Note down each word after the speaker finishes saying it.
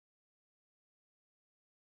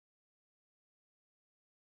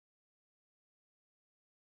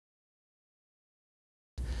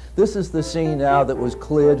This is the scene now that was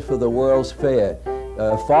cleared for the World's Fair.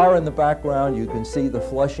 Far in the background you can see the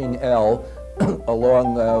Flushing L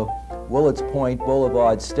along Willets Point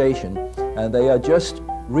Boulevard Station, and they are just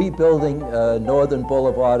rebuilding Northern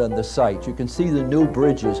Boulevard on the site. You can see the new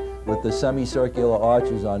bridges with the semicircular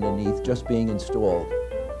arches underneath just being installed.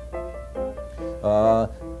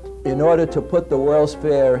 In order to put the World's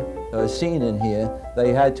Fair scene in here,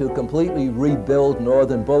 they had to completely rebuild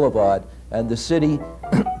Northern Boulevard, and the city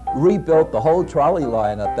rebuilt the whole trolley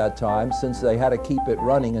line at that time, since they had to keep it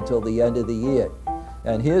running until the end of the year.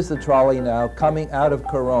 And here's the trolley now coming out of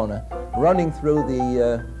Corona, running through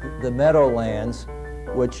the meadowlands,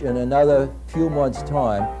 which in another few months'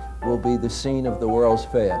 time will be the scene of the World's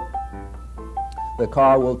Fair. The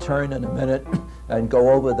car will turn in a minute and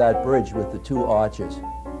go over that bridge with the two arches.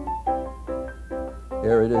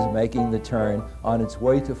 There it is, making the turn on its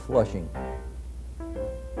way to Flushing.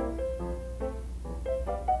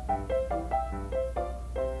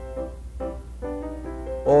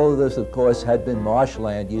 All of this, of course, had been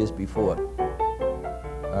marshland years before.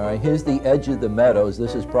 All right, here's the edge of the meadows.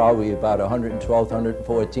 This is probably about 112th,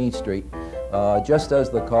 114th Street, just as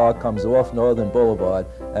the car comes off Northern Boulevard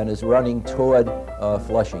and is running toward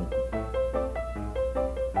Flushing.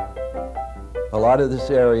 A lot of this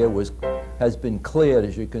area has been cleared,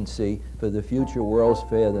 as you can see, for the future World's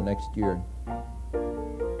Fair the next year.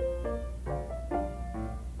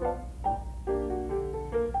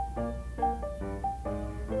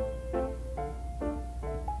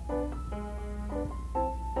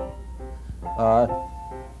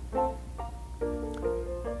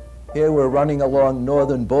 Here we're running along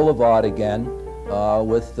Northern Boulevard again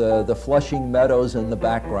with the Flushing Meadows in the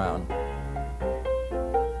background.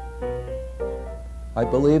 I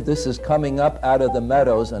believe this is coming up out of the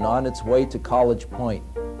meadows and on its way to College Point.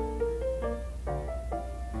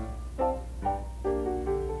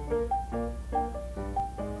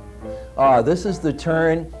 This is the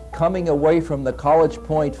turn coming away from the College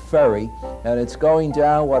Point ferry, and it's going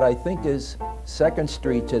down what I think is 2nd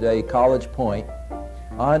Street today, College Point,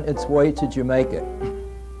 on its way to Jamaica.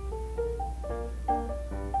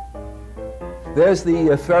 There's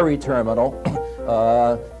the ferry terminal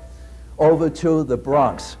over to the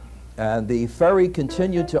Bronx, and the ferry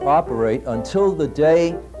continued to operate until the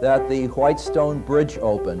day that the Whitestone Bridge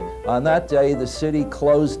opened. On that day, the city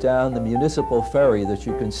closed down the municipal ferry that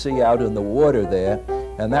you can see out in the water there,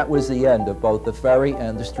 and that was the end of both the ferry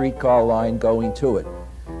and the streetcar line going to it.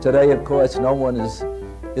 Today, of course, no one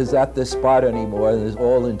is at this spot anymore. There's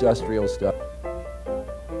all industrial stuff.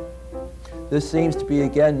 This seems to be,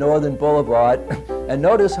 again, Northern Boulevard, and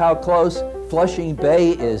notice how close Flushing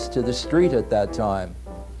Bay is to the street at that time.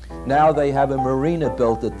 Now they have a marina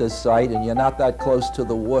built at this site, and you're not that close to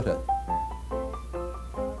the water.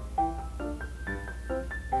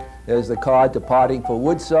 There's the car departing for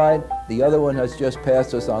Woodside. The other one has just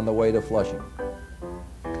passed us on the way to Flushing.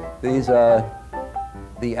 These are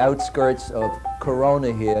the outskirts of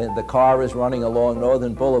Corona here. The car is running along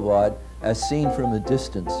Northern Boulevard as seen from a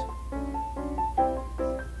distance.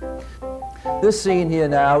 This scene here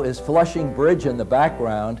now is Flushing Bridge in the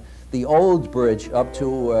background, the old bridge up to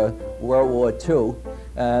World War II,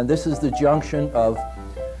 and this is the junction of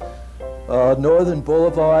Northern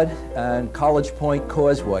Boulevard and College Point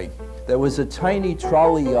Causeway. There was a tiny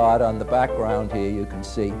trolley yard on the background here, you can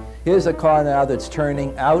see. Here's a car now that's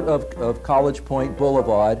turning out of College Point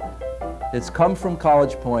Boulevard. It's come from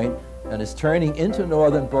College Point and is turning into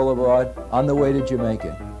Northern Boulevard on the way to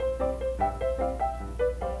Jamaica.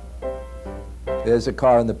 There's a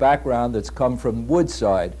car in the background that's come from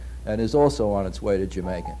Woodside and is also on its way to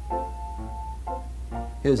Jamaica.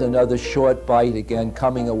 Here's another short bite again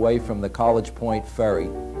coming away from the College Point ferry.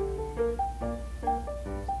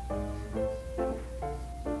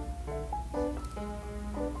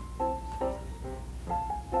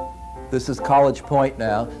 This is College Point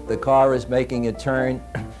now. The car is making a turn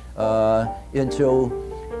into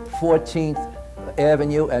 14th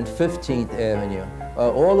Avenue and 15th Avenue.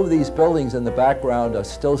 All of these buildings in the background are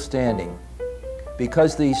still standing.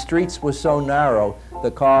 Because the streets were so narrow,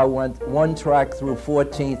 the car went one track through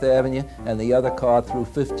 14th Avenue and the other car through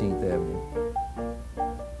 15th Avenue.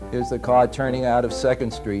 Here's the car turning out of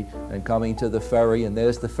 2nd Street and coming to the ferry, and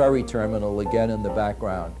there's the ferry terminal again in the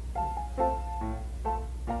background.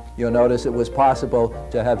 You'll notice it was possible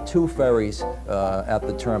to have two ferries at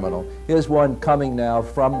the terminal. Here's one coming now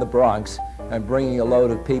from the Bronx and bringing a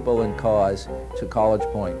load of people and cars to College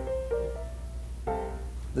Point.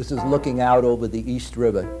 This is looking out over the East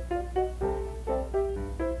River.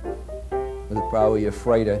 There's probably a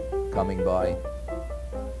freighter coming by.